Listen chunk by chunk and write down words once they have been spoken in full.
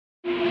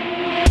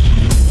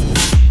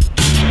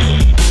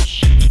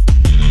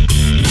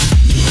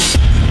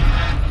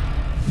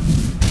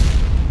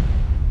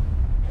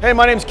Hey,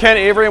 my name's Ken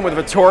Avery. I'm with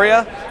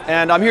Vittoria,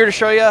 and I'm here to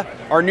show you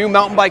our new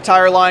mountain bike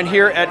tire line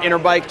here at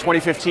Interbike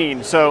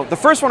 2015. So the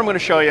first one I'm going to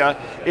show you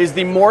is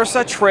the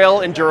Morsa Trail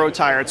Enduro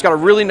tire. It's got a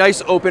really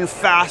nice, open,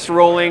 fast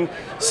rolling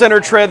center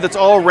tread that's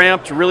all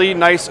ramped, really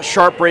nice,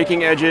 sharp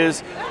braking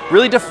edges,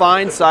 really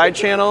defined side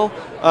channel,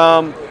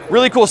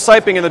 really cool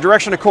siping in the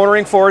direction of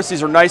cornering force.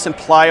 These are nice and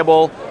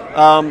pliable.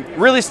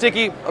 Really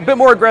sticky, a bit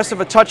more aggressive,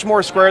 a touch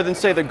more square than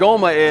say the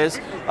Goma is,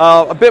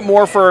 a bit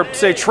more for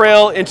say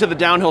trail into the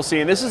downhill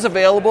scene. This is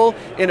available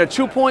in a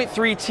 2.3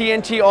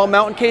 TNT all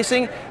mountain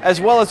casing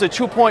as well as a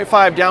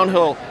 2.5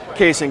 downhill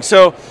casing.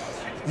 So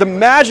the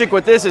magic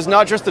with this is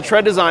not just the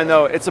tread design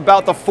though, it's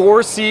about the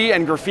 4C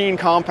and graphene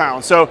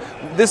compound. So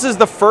this is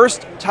the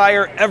first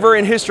tire ever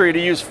in history to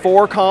use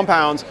 4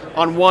 compounds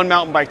on one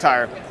mountain bike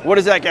tire. What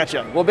does that get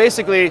you? Well,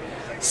 basically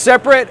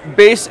separate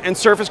base and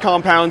surface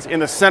compounds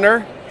in the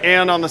center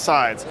and on the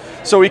sides.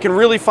 So we can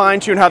really fine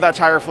tune how that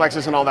tire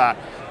flexes and all that.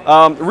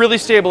 Really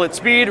stable at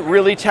speed,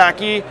 really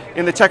tacky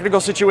in the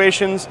technical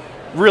situations,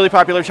 really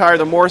popular tire,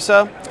 the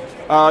Morsa.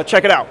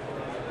 Check it out.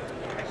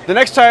 The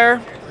next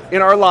tire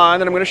in our line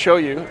that I'm going to show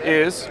you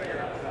is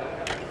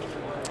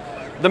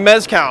the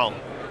Mezcal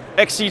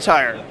Xc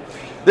tire.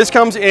 This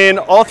comes in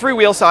all 3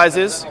 wheel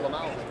sizes,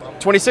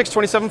 26,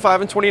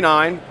 27.5, and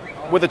 29,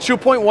 with a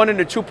 2.1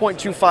 and a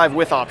 2.25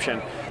 width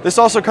option. This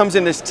also comes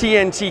in this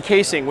TNT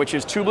casing, which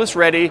is tubeless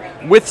ready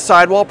with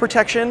sidewall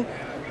protection,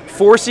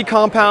 4C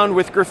compound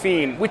with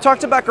graphene. We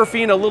talked about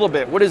graphene a little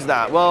bit. What is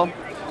that? Well,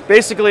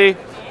 basically,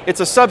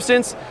 it's a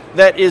substance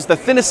that is the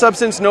thinnest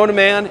substance known to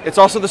man. It's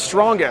also the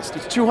strongest.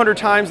 It's 200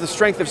 times the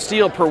strength of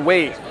steel per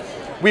weight.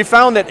 We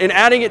found that in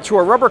adding it to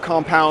a rubber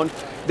compound,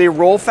 they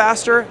roll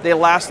faster, they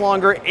last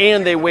longer,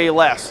 and they weigh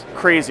less.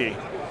 Crazy.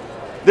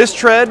 This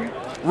tread,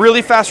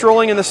 really fast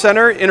rolling in the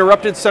center,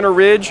 interrupted center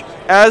ridge.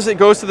 As it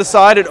goes to the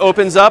side, it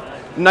opens up,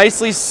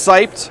 nicely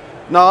siped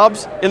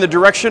knobs in the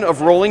direction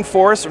of rolling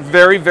force.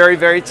 Very, very,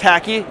 very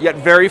tacky, yet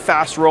very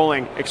fast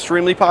rolling.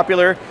 Extremely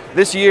popular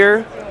this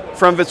year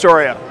from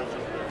Vittoria.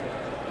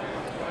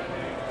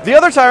 The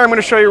other tire I'm going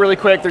to show you really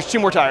quick, there's 2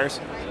 more tires,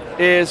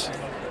 is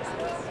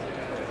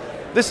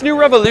this new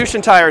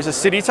Revolution tire is a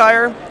city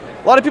tire.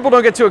 A lot of people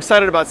don't get too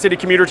excited about city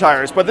commuter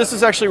tires, but this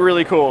is actually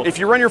really cool. If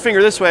you run your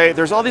finger this way,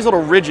 there's all these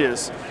little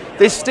ridges.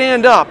 They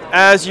stand up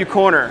as you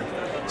corner.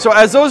 So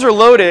as those are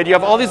loaded, you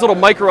have all these little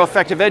micro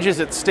effective edges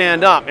that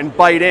stand up and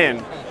bite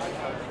in.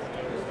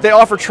 They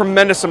offer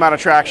tremendous amount of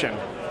traction.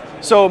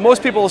 So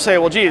most people will say,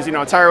 well, geez, you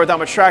know, a tire without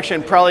much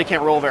traction probably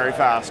can't roll very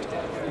fast.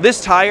 This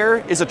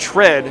tire is a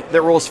tread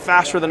that rolls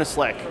faster than a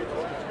slick.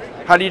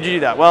 How do you do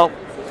that? Well,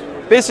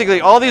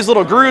 basically all these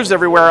little grooves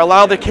everywhere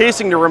allow the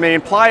casing to remain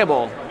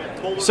pliable.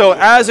 So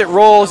as it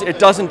rolls, it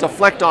doesn't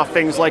deflect off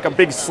things like a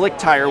big slick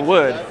tire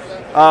would.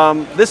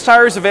 This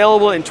tire is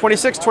available in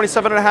 26,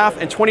 27.5,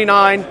 and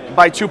 29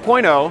 by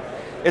 2.0.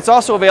 It's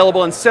also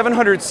available in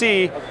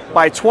 700C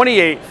by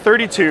 28,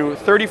 32,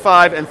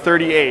 35, and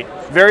 38.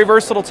 Very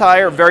versatile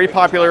tire, very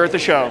popular at the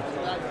show.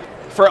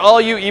 For all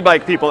you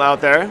e-bike people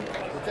out there,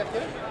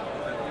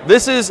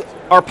 this is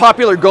our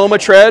popular Goma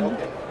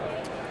Tread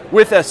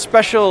with a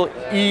special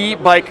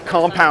e-bike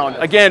compound.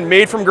 Again,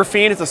 made from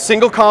graphene. It's a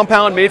single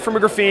compound made from a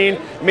graphene,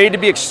 made to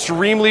be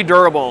extremely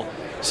durable.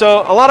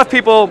 So a lot of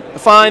people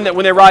find that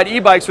when they ride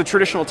e-bikes with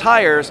traditional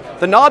tires,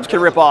 the knobs can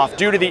rip off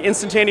due to the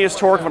instantaneous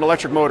torque of an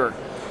electric motor.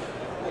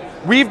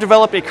 We've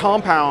developed a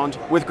compound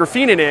with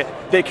graphene in it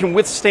that can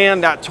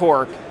withstand that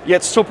torque,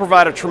 yet still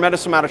provide a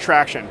tremendous amount of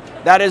traction.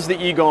 That is the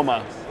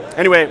E-Goma.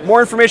 Anyway, more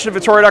information at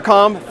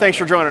Vittoria.com. Thanks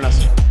for joining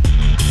us.